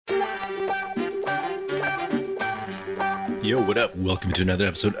Yo, what up? Welcome to another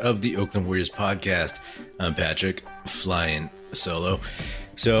episode of the Oakland Warriors podcast. I'm Patrick, flying solo.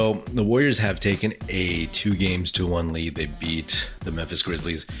 So the Warriors have taken a 2-1 lead. They beat the Memphis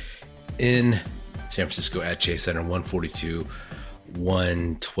Grizzlies in San Francisco at Chase Center,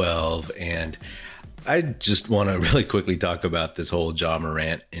 142-112. And I just want to really quickly talk about this whole Ja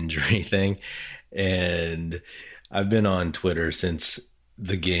Morant injury thing. And I've been on Twitter since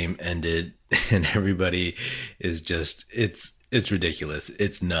the game ended, and everybody is just, it's ridiculous.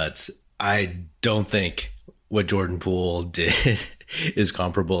 It's nuts. I don't think what Jordan Poole did is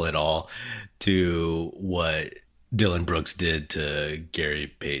comparable at all to what Dillon Brooks did to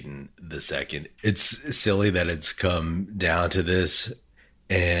Gary Payton II. It's silly that it's come down to this.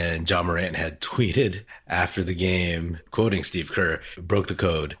 And Ja Morant had tweeted after the game, quoting Steve Kerr, broke the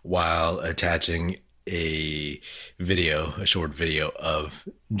code while attaching a short video of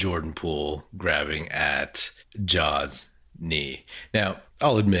Jordan Poole grabbing at Ja's knee. Now,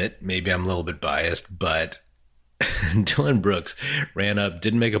 I'll admit, maybe I'm a little bit biased, but Dillon Brooks ran up,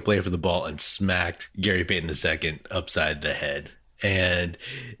 didn't make a play for the ball, and smacked Gary Payton II upside the head. And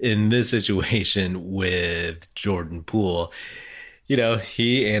in this situation with Jordan Poole, you know,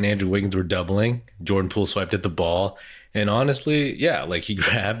 he and Andrew Wiggins were doubling. Jordan Poole swiped at the ball. And honestly, yeah, like he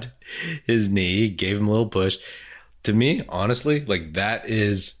grabbed his knee, gave him a little push. To me, honestly, like that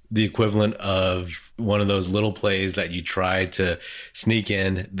is the equivalent of one of those little plays that you try to sneak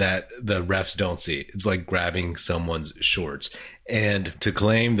in that the refs don't see. It's like grabbing someone's shorts. And to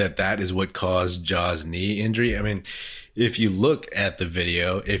claim that that is what caused Ja's knee injury, I mean, if you look at the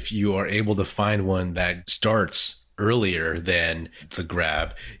video, if you are able to find one that starts earlier than the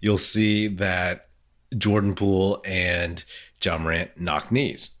grab, you'll see that Jordan Poole and Ja Morant knock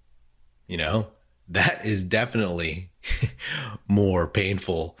knees. You know, that is definitely more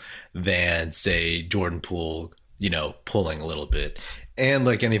painful than, say, Jordan Poole, you know, pulling a little bit. And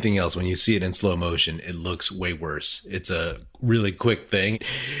like anything else, when you see it in slow motion, it looks way worse. It's a really quick thing.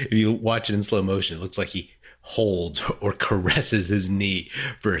 If you watch it in slow motion, it looks like he holds or caresses his knee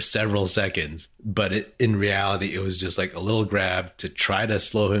for several seconds, but in reality, it was just like a little grab to try to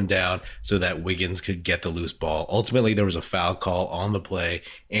slow him down so that Wiggins could get the loose ball. Ultimately, there was a foul call on the play.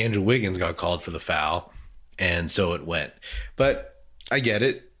 Andrew Wiggins got called for the foul, and so it went. But I get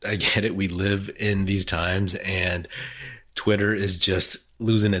it. We live in these times, and Twitter is just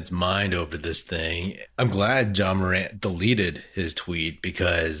losing its mind over this thing. I'm glad Ja Morant deleted his tweet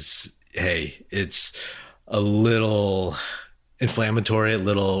because, hey, it's a little inflammatory, a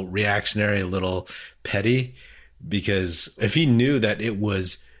little reactionary, a little petty, because if he knew that it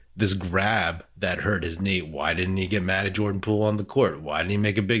was this grab that hurt his knee, why didn't he get mad at Jordan Poole on the court? Why didn't he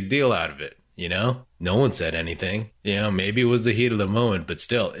make a big deal out of it? You know, no one said anything. You know, maybe it was the heat of the moment, but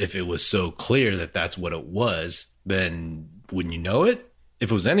still, if it was so clear that that's what it was, then wouldn't you know it? If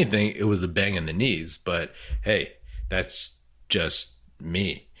it was anything, it was the bang in the knees. But hey, that's just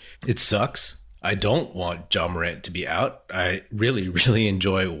me. It sucks. I don't want Ja Morant to be out. I really, really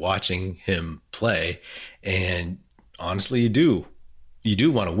enjoy watching him play. And honestly, you do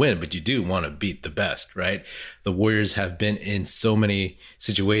want to win, but you do want to beat the best, right? The Warriors have been in so many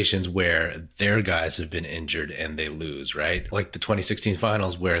situations where their guys have been injured and they lose, right? Like the 2016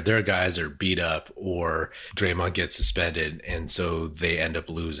 finals where their guys are beat up or Draymond gets suspended and so they end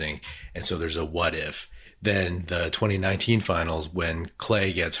up losing. And so there's a what if. Then the 2019 finals when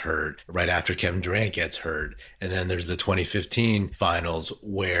Klay gets hurt right after Kevin Durant gets hurt. And then there's the 2015 finals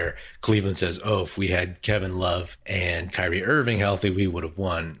where Cleveland says, oh, if we had Kevin Love and Kyrie Irving healthy, we would have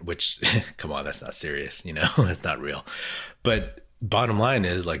won, which, come on, that's not serious. You know, that's not real. But bottom line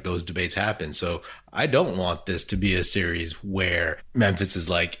is, like, those debates happen. So I don't want this to be a series where Memphis is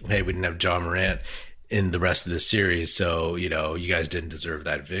like, hey, we didn't have Ja Morant in the rest of the series, so, you know, you guys didn't deserve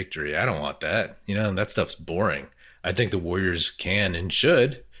that victory. I don't want that. You know, that stuff's boring. I think the Warriors can and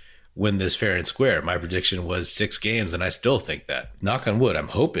should win this fair and square. My prediction was 6 games, and I still think that. Knock on wood, I'm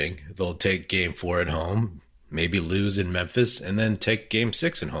hoping they'll take game 4 at home, maybe lose in Memphis, and then take game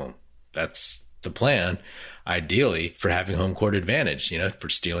 6 at home. That's the plan, ideally, for having home court advantage, you know, for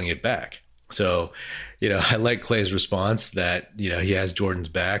stealing it back. So, you know, I like Klay's response that, you know, he has Jordan's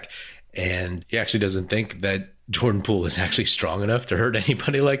back. And he actually doesn't think that Jordan Poole is actually strong enough to hurt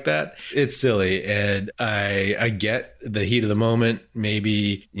anybody like that. It's silly. And I get the heat of the moment.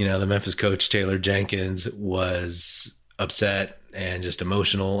 Maybe, you know, the Memphis coach, Taylor Jenkins, was upset and just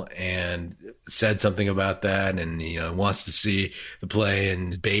emotional and said something about that. And, you know, wants to see the play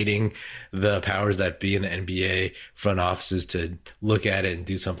and baiting the powers that be in the NBA front offices to look at it and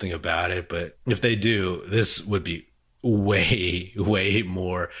do something about it. But if they do, this would be way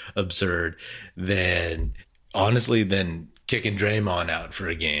more absurd than, honestly, than kicking Draymond out for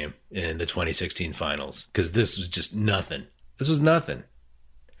a game in the 2016 finals, because this was just nothing. This was nothing.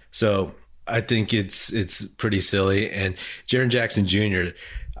 So I think it's pretty silly. And Jaren Jackson Jr.,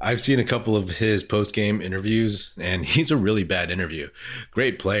 I've seen a couple of his post-game interviews, and he's a really bad interview.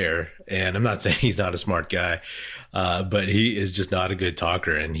 Great player, and I'm not saying he's not a smart guy, but he is just not a good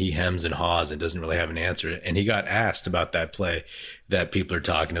talker, and he hems and haws and doesn't really have an answer. And he got asked about that play that people are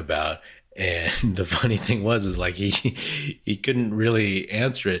talking about, and the funny thing was like he couldn't really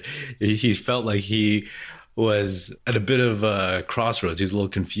answer it. He felt like he was at a bit of a crossroads. He was a little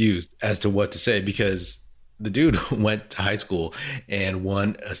confused as to what to say, because the dude went to high school and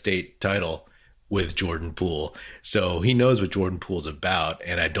won a state title with Jordan Poole. So he knows what Jordan Poole's about.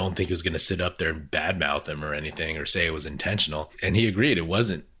 And I don't think he was going to sit up there and badmouth him or anything or say it was intentional. And he agreed it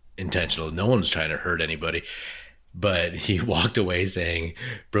wasn't intentional. No one was trying to hurt anybody. But he walked away saying,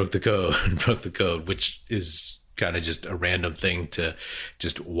 broke the code, which is kind of just a random thing to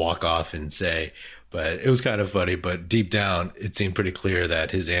just walk off and say. But it was kind of funny, but deep down, it seemed pretty clear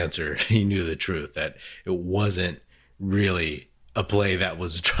that his answer, he knew the truth, that it wasn't really a play that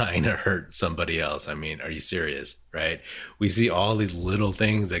was trying to hurt somebody else. I mean, are you serious, right? We see all these little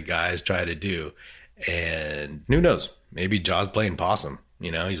things that guys try to do, and who knows, maybe Ja's playing possum.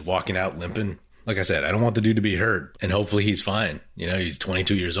 He's walking out limping. Like I said, I don't want the dude to be hurt, and hopefully he's fine. He's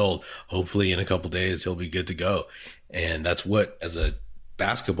 22 years old. Hopefully in a couple days, he'll be good to go. And that's what, as a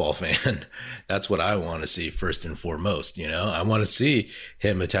basketball fan, that's what I want to see first and foremost. I want to see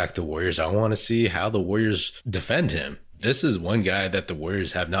him attack the Warriors. I want to see how the Warriors defend him. This is one guy that the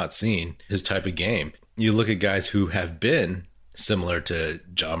Warriors have not seen, his type of game. You look at guys who have been similar to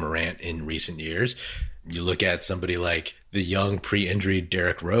Ja Morant in recent years. You look at somebody like the young pre-injury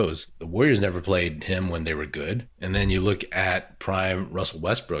Derrick Rose. The Warriors never played him when they were good. And then you look at prime Russell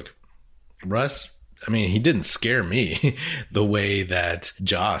Westbrook. Russ, I mean, he didn't scare me the way that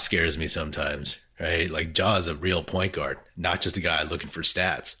Ja scares me sometimes, right? Like, Ja is a real point guard, not just a guy looking for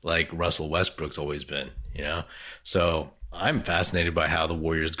stats like Russell Westbrook's always been, So I'm fascinated by how the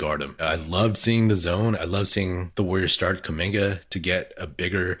Warriors guard him. I loved seeing the zone. I love seeing the Warriors start Kuminga to get a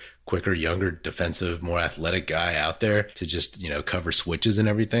bigger, quicker, younger, defensive, more athletic guy out there to just, cover switches and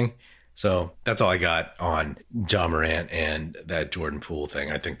everything. So that's all I got on Ja Morant and that Jordan Poole thing.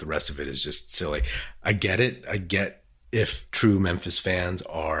 I think the rest of it is just silly. I get it. I get if true Memphis fans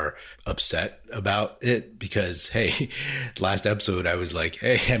are upset about it, because, hey, last episode I was like,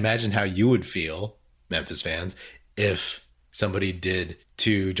 hey, imagine how you would feel, Memphis fans, if somebody did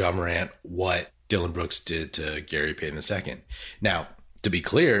to Ja Morant what Dillon Brooks did to Gary Payton II. Now, to be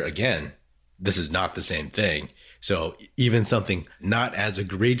clear, again, this is not the same thing. So even something not as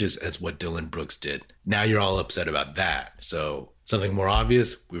egregious as what Dillon Brooks did, now you're all upset about that. So something more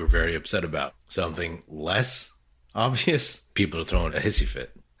obvious, we were very upset about. Something less obvious, people are throwing a hissy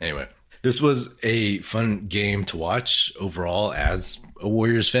fit. Anyway, this was a fun game to watch overall as a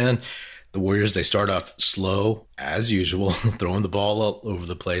Warriors fan. The Warriors, they start off slow as usual, throwing the ball all over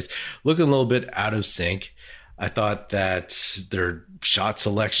the place, looking a little bit out of sync. I thought that their shot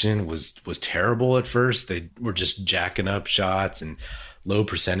selection was terrible at first. They were just jacking up shots and low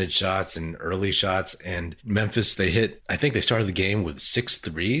percentage shots and early shots. And Memphis, I think they started the game with 6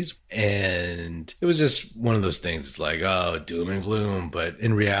 threes. And it was just one of those things. It's like, oh, doom and gloom. But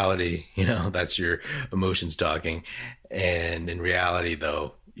in reality, that's your emotions talking. And in reality,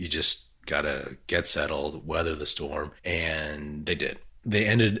 though, you just got to get settled, weather the storm. And they did. They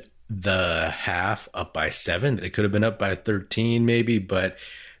ended the half up by 7. They could have been up by 13 maybe, but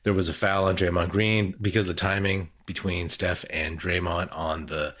there was a foul on Draymond Green because the timing between Steph and Draymond on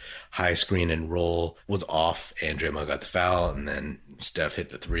the high screen and roll was off, and Draymond got the foul, and then Steph hit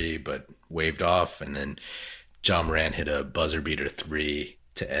the 3 but waved off, and then Ja Morant hit a buzzer beater 3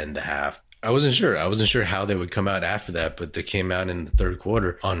 to end the half. I wasn't sure how they would come out after that, but they came out in the third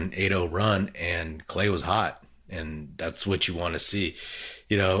quarter on an 8-0 run, and Klay was hot, and that's what you want to see.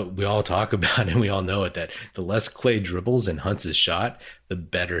 We all talk about it and we all know it, that the less Klay dribbles and hunts his shot, the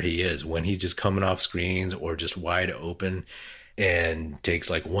better he is. When he's just coming off screens or just wide open and takes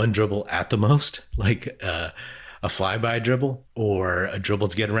like one dribble at the most, like a flyby dribble or a dribble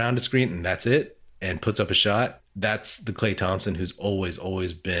to get around a screen, and that's it, and puts up a shot. That's the Klay Thompson who's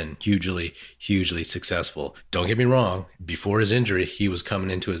always been hugely successful. Don't get me wrong. Before his injury, he was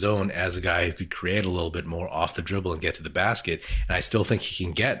coming into his own as a guy who could create a little bit more off the dribble and get to the basket. And I still think he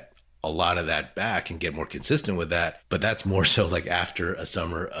can get a lot of that back and get more consistent with that. But that's more so like after a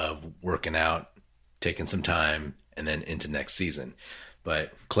summer of working out, taking some time, and then into next season.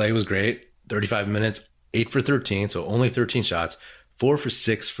 But Klay was great. 35 minutes, 8 for 13. So only 13 shots, 4 for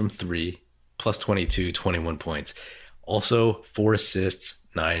 6 from 3. Plus 22, 21 points. Also, 4 assists,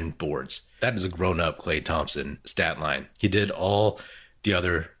 9 boards. That is a grown-up Klay Thompson stat line. He did all the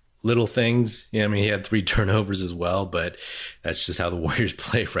other little things. Yeah, I mean, he had 3 turnovers as well, but that's just how the Warriors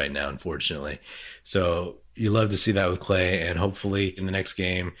play right now, unfortunately. So you love to see that with Klay, and hopefully in the next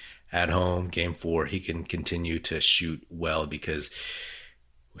game at home, game 4, he can continue to shoot well, because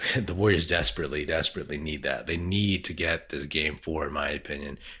the Warriors desperately need that. They need to get this game 4, in my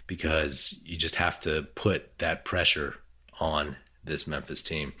opinion, because you just have to put that pressure on this Memphis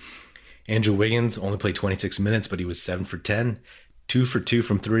team. Andrew Wiggins only played 26 minutes, but he was 7 for 10, 2 for 2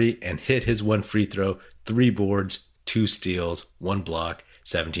 from 3, and hit his 1 free throw, 3 boards, 2 steals, 1 block,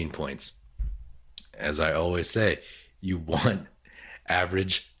 17 points. As I always say, you want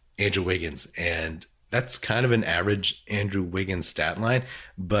average Andrew Wiggins, and that's kind of an average Andrew Wiggins stat line,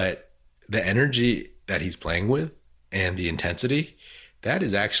 but the energy that he's playing with and the intensity, that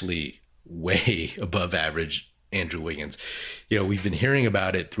is actually way above average Andrew Wiggins. You know, we've been hearing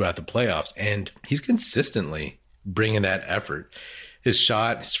about it throughout the playoffs, and he's consistently bringing that effort. His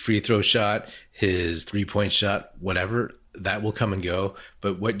shot, his free throw shot, his 3-point shot, whatever, that will come and go.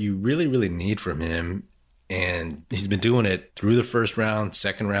 But what you really, really need from him, and he's been doing it through the first round,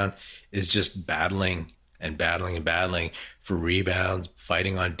 second round, is just battling for rebounds,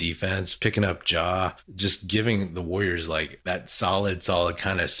 fighting on defense, picking up jaw, just giving the Warriors like that solid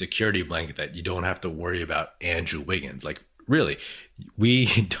kind of security blanket that you don't have to worry about Andrew Wiggins. Like, really,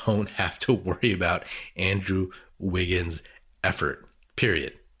 we don't have to worry about Andrew Wiggins' effort,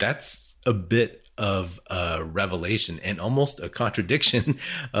 period. That's a bit of a revelation and almost a contradiction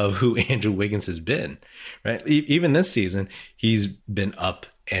of who Andrew Wiggins has been, right? Even this season, he's been up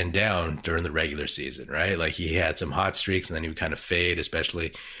and down during the regular season, right? Like, he had some hot streaks and then he would kind of fade,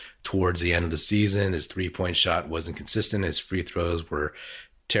 especially towards the end of the season. His 3-point shot wasn't consistent. His free throws were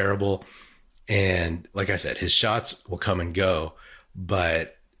terrible. And like I said, his shots will come and go,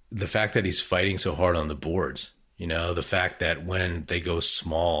 but the fact that he's fighting so hard on the boards, you know, the fact that when they go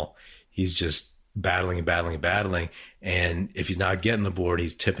small, he's just battling. And if he's not getting the board,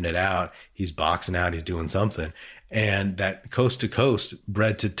 he's tipping it out, he's boxing out, he's doing something. And that coast to coast,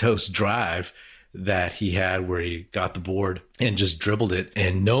 bread to toast drive that he had where he got the board and just dribbled it,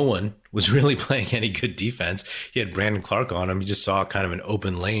 and no one was really playing any good defense. He had Brandon Clark on him. He just saw kind of an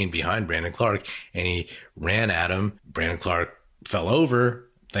open lane behind Brandon Clark, and he ran at him. Brandon Clark fell over.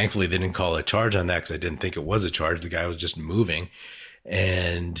 Thankfully, they didn't call a charge on that, because I didn't think it was a charge. The guy was just moving,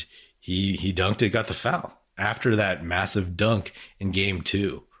 and he dunked it, got the foul. After that massive dunk in game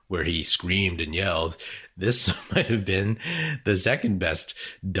 2, where he screamed and yelled, this might have been the second best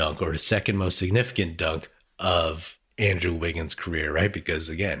dunk, or second most significant dunk of Andrew Wiggins' career, right? Because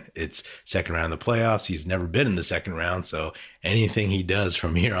again, it's second round of the playoffs. He's never been in the second round. So anything he does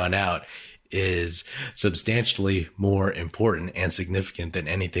from here on out is substantially more important and significant than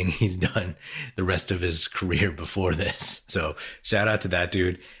anything he's done the rest of his career before this. So shout out to that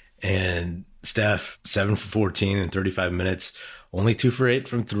dude. And Steph, 7 for 14 in 35 minutes, only 2 for 8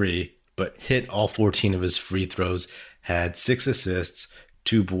 from 3, but hit all 14 of his free throws, had 6 assists,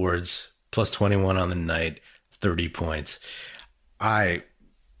 2 boards, plus 21 on the night, 30 points. I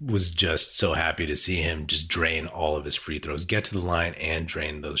was just so happy to see him just drain all of his free throws, get to the line and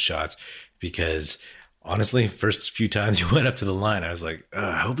drain those shots, because honestly, first few times he went up to the line, I was like,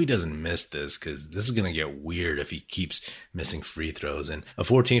 I hope he doesn't miss this, because this is going to get weird if he keeps missing free throws. And a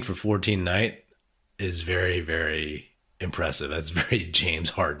 14 for 14 night is very, very impressive. That's very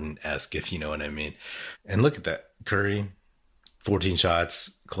James Harden-esque, if you know what I mean. And look at that. Curry, 14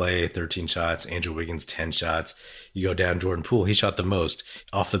 shots. Klay, 13 shots. Andrew Wiggins, 10 shots. You go down Jordan Poole. He shot the most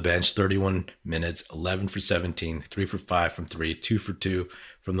off the bench, 31 minutes, 11 for 17, 3 for 5 from 3, 2 for 2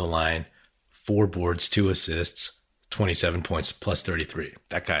 from the line, 4 boards, 2 assists, 27 points, plus 33.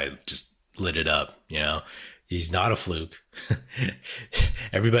 That guy just lit it up, you know. He's not a fluke.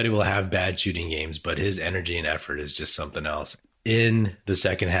 Everybody will have bad shooting games, but his energy and effort is just something else. In the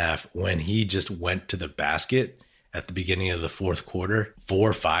second half, when he just went to the basket at the beginning of the fourth quarter, 4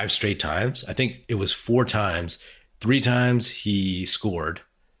 or 5 straight times, I think it was 4 times, 3 times he scored.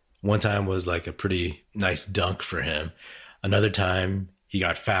 One time was like a pretty nice dunk for him. Another time he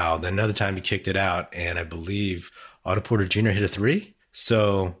got fouled. Another time he kicked it out. And I believe Otto Porter Jr. hit a 3.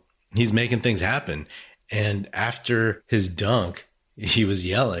 So he's making things happen. And after his dunk, he was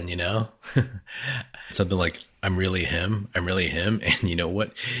yelling, you know, something like, I'm really him. I'm really him. And you know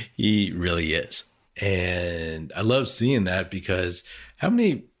what? He really is. And I love seeing that, because how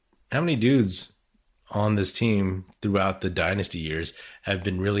many dudes on this team throughout the dynasty years have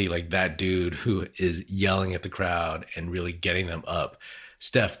been really like that dude who is yelling at the crowd and really getting them up?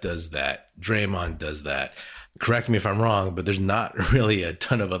 Steph does that. Draymond does that. Correct me if I'm wrong, but there's not really a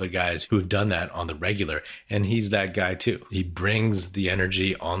ton of other guys who have done that on the regular. And he's that guy too. He brings the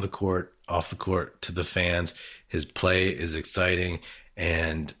energy on the court, off the court to the fans. His play is exciting.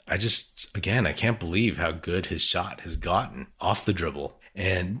 And I can't believe how good his shot has gotten off the dribble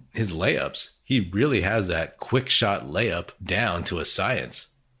and his layups. He really has that quick shot layup down to a science,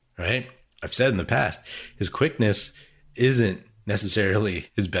 right? I've said in the past, his quickness isn't necessarily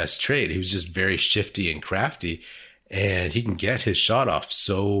his best trait. He was just very shifty and crafty, and he can get his shot off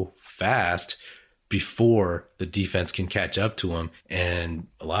so fast before the defense can catch up to him. And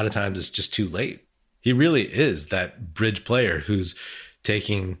a lot of times it's just too late. He really is that bridge player who's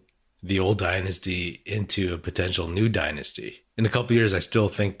taking the old dynasty into a potential new dynasty. In a couple of years, I still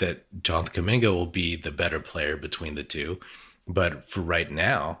think that Jonathan Kuminga will be the better player between the two. But for right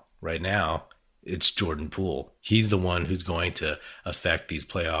now, it's Jordan Poole. He's the one who's going to affect these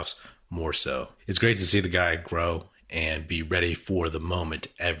playoffs more so. It's great to see the guy grow and be ready for the moment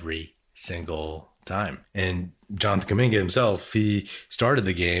every single time. And Jonathan Kuminga himself, he started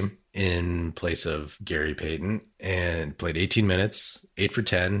the game in place of Gary Payton and played 18 minutes, 8 for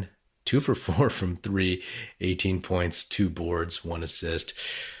 10, 2 for 4 from 3, 18 points, 2 boards, 1 assist.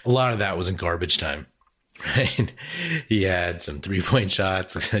 A lot of that was in garbage time, right? He had some 3-point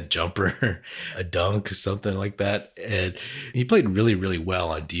shots, a jumper, a dunk, something like that. And he played really, really well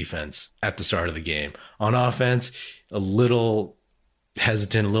on defense at the start of the game. On offense, a little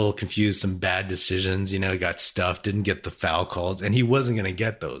hesitant, a little confused, some bad decisions, he got stuffed, didn't get the foul calls, and he wasn't going to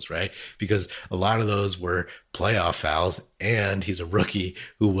get those, right? Because a lot of those were playoff fouls, and he's a rookie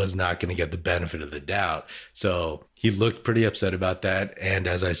who was not going to get the benefit of the doubt. So he looked pretty upset about that. And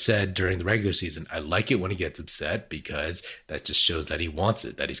as I said during the regular season, I like it when he gets upset because that just shows that he wants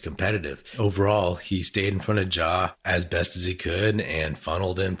it, that he's competitive. Overall, he stayed in front of Ja as best as he could and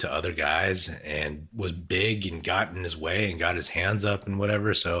funneled him to other guys and was big and got in his way and got his hands up and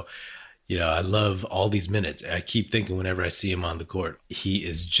whatever. So, I love all these minutes. I keep thinking whenever I see him on the court, he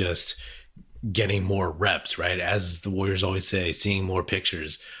is just getting more reps, right? As the Warriors always say, seeing more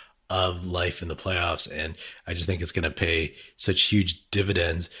pictures of life in the playoffs. And I just think it's going to pay such huge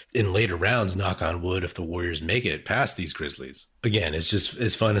dividends in later rounds, knock on wood, if the Warriors make it past these Grizzlies. Again,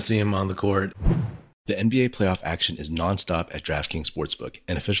 it's fun to see him on the court. The NBA playoff action is nonstop at DraftKings Sportsbook,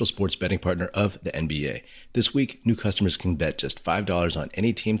 an official sports betting partner of the NBA. This week, new customers can bet just $5 on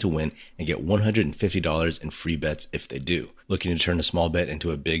any team to win and get $150 in free bets if they do. Looking to turn a small bet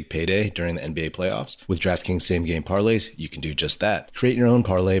into a big payday during the NBA playoffs? With DraftKings same-game parlays, you can do just that. Create your own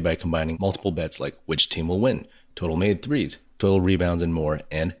parlay by combining multiple bets like which team will win, total made threes, total rebounds, and more,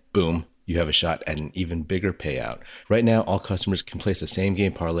 and boom, you have a shot at an even bigger payout. Right now, all customers can place a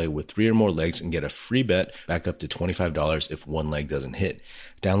same-game parlay with 3 or more legs and get a free bet back up to $25 if one leg doesn't hit.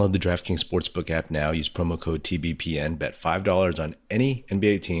 Download the DraftKings Sportsbook app now. Use promo code TBPN. Bet $5 on any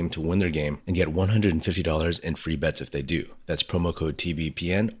NBA team to win their game and get $150 in free bets if they do. That's promo code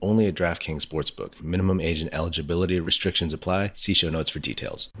TBPN only at DraftKings Sportsbook. Minimum age and eligibility restrictions apply. See show notes for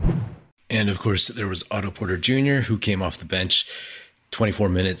details. And of course, there was Otto Porter Jr., who came off the bench 24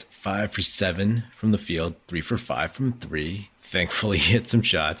 minutes, 5 for 7 from the field, 3 for 5 from 3. Thankfully, hit some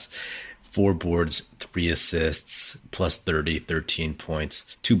shots. 4 boards, 3 assists, plus 30, 13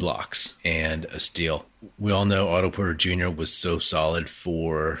 points, 2 blocks, and a steal. We all know Otto Porter Jr. was so solid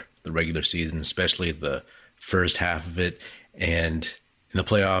for the regular season, especially the first half of it. And in the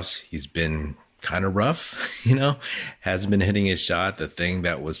playoffs, he's been kind of rough, hasn't been hitting his shot, the thing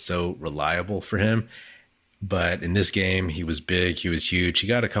that was so reliable for him. But in this game, he was big, he was huge. He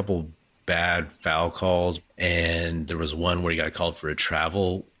got a couple bad foul calls, and there was one where he got called for a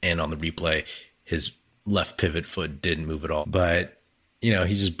travel, and on the replay, his left pivot foot didn't move at all. But, he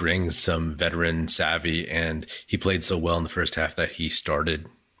just brings some veteran savvy, and he played so well in the first half that he started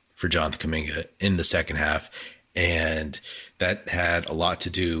for Jonathan Kuminga in the second half. And that had a lot to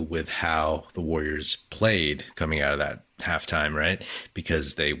do with how the Warriors played coming out of that halftime, right?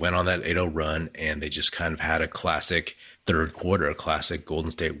 Because they went on that 8-0 run and they just kind of had a classic third quarter, a classic Golden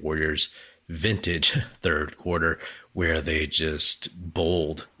State Warriors vintage third quarter where they just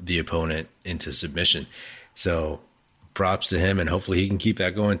bowled the opponent into submission. So props to him, and hopefully he can keep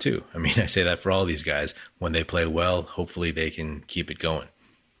that going too. I mean, I say that for all these guys. When they play well, hopefully they can keep it going.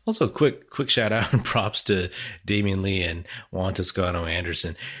 Also, quick shout out and props to Damian Lee and Juan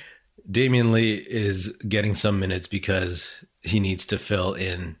Toscano-Anderson. Damian Lee is getting some minutes because he needs to fill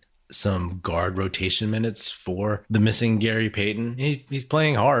in some guard rotation minutes for the missing Gary Payton. He's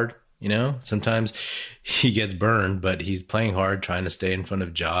playing hard, Sometimes he gets burned, but he's playing hard, trying to stay in front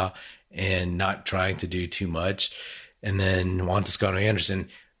of Ja and not trying to do too much. And then Juan Toscano-Anderson,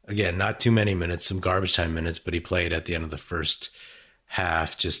 Again, not too many minutes, some garbage time minutes, but he played at the end of the first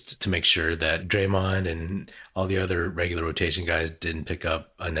half just to make sure that Draymond and all the other regular rotation guys didn't pick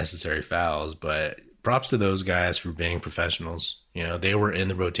up unnecessary fouls. But props to those guys for being professionals. You know, they were in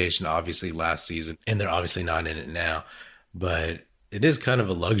the rotation obviously last season, and they're obviously not in it now. But it is kind of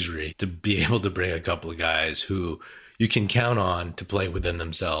a luxury to be able to bring a couple of guys who you can count on to play within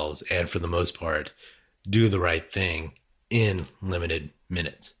themselves and, for the most part, do the right thing in limited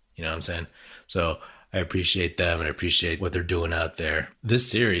minutes. You know what I'm saying? So I appreciate them and I appreciate what they're doing out there. This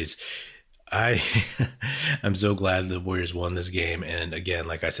series, I'm so glad the Warriors won this game. And again,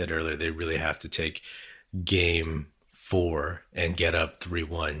 like I said earlier, they really have to take game 4 and get up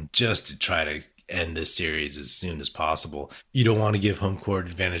 3-1 just to try to end this series as soon as possible. You don't want to give home court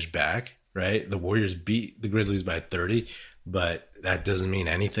advantage back, right? The Warriors beat the Grizzlies by 30, but that doesn't mean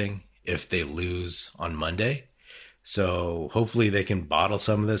anything if they lose on Monday. So hopefully they can bottle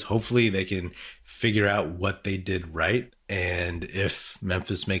some of this. Hopefully they can figure out what they did right. And if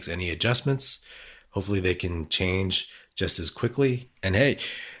Memphis makes any adjustments, hopefully they can change just as quickly. And hey,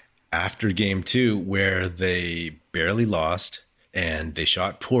 after game 2, where they barely lost and they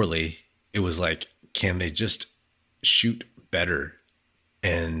shot poorly, it was like, can they just shoot better?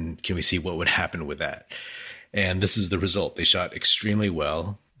 And can we see what would happen with that? And this is the result. They shot extremely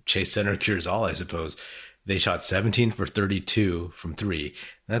well. Chase Center cures all, I suppose. They shot 17 for 32 from 3.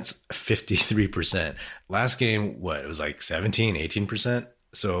 That's 53%. Last game, it was like 17, 18%.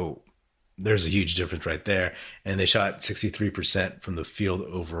 So there's a huge difference right there. And they shot 63% from the field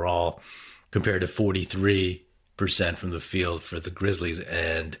overall compared to 43% from the field for the Grizzlies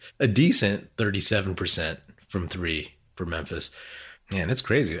and a decent 37% from 3 for Memphis. Man, it's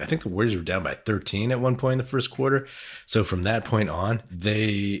crazy. I think the Warriors were down by 13 at one point in the first quarter. So from that point on,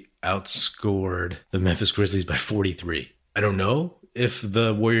 they outscored the Memphis Grizzlies by 43. I don't know if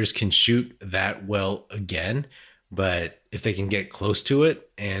the Warriors can shoot that well again, but if they can get close to it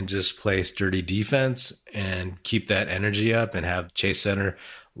and just play sturdy defense and keep that energy up and have Chase Center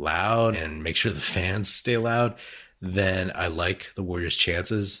loud and make sure the fans stay loud, then I like the Warriors'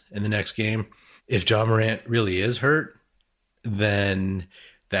 chances in the next game. If Ja Morant really is hurt, then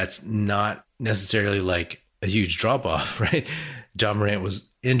that's not necessarily like a huge drop off, right? Ja Morant was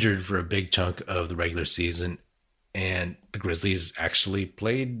injured for a big chunk of the regular season, and the Grizzlies actually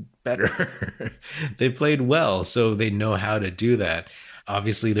played better. They played well, so they know how to do that.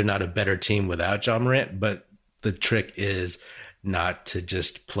 Obviously, they're not a better team without Ja Morant, but the trick is not to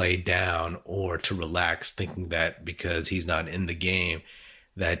just play down or to relax thinking that because he's not in the game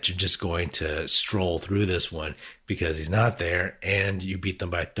that you're just going to stroll through this one because he's not there and you beat them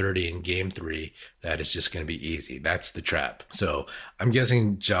by 30 in game 3. That is just going to be easy. That's the trap. So I'm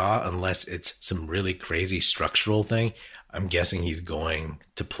guessing Ja, unless it's some really crazy structural thing, I'm guessing he's going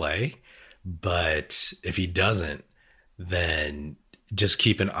to play. But if he doesn't, then just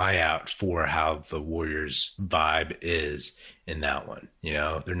keep an eye out for how the Warriors vibe is in that one. You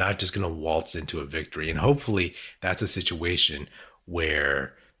know, they're not just going to waltz into a victory. And hopefully that's a situation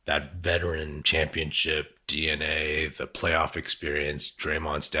where that veteran championship DNA, the playoff experience,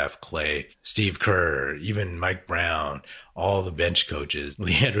 Draymond, Steph, Klay, Steve Kerr, even Mike Brown, all the bench coaches,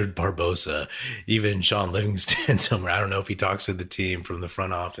 Leandro Barbosa, even Sean Livingston somewhere. I don't know if he talks to the team from the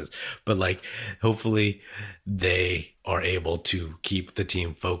front office, but like hopefully they are able to keep the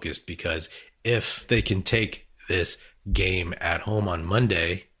team focused, because if they can take this game at home on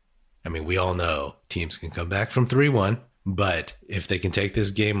Monday, I mean, we all know teams can come back from 3-1. But if they can take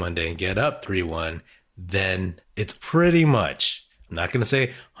this game Monday and get up 3-1, then it's pretty much, I'm not going to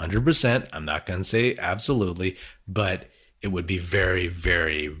say 100%, I'm not going to say absolutely, but it would be very,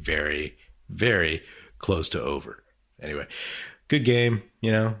 very, very, very close to over. Anyway, good game,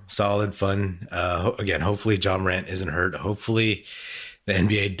 you know, solid, fun. Again, hopefully Ja Morant isn't hurt. Hopefully the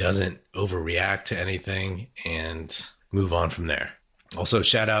NBA doesn't overreact to anything and move on from there. Also,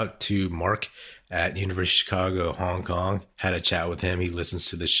 shout out to Mark at University of Chicago, Hong Kong. Had a chat with him. He listens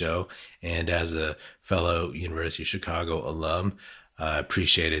to the show. And as a fellow University of Chicago alum,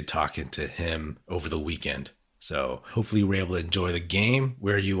 appreciated talking to him over the weekend. So hopefully we're able to enjoy the game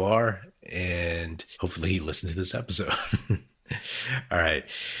where you are. And hopefully he listened to this episode. All right.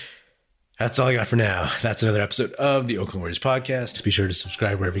 That's all I got for now. That's another episode of the Oakland Warriors podcast. Be sure to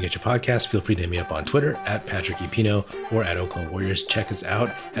subscribe wherever you get your podcasts. Feel free to hit me up on Twitter at Patrick E. Pino or at Oakland Warriors. Check us out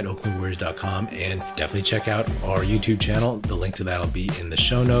at oaklandwarriors.com and definitely check out our YouTube channel. The link to that will be in the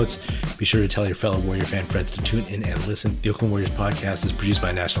show notes. Be sure to tell your fellow Warrior fan friends to tune in and listen. The Oakland Warriors podcast is produced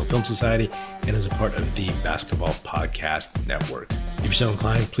by National Film Society and is a part of the Basketball Podcast Network. If you're so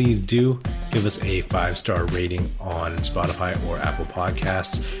inclined, please do give us a 5-star rating on Spotify or Apple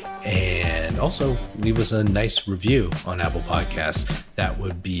Podcasts. And also leave us a nice review on Apple Podcasts. That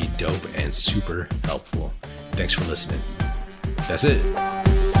would be dope and super helpful. Thanks for listening. That's it.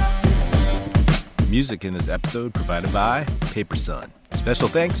 Music in this episode provided by Paper Sun. Special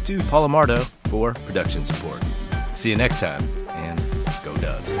thanks to Paul Amardo for production support. See you next time, and go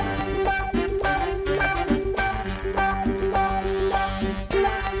Dubs.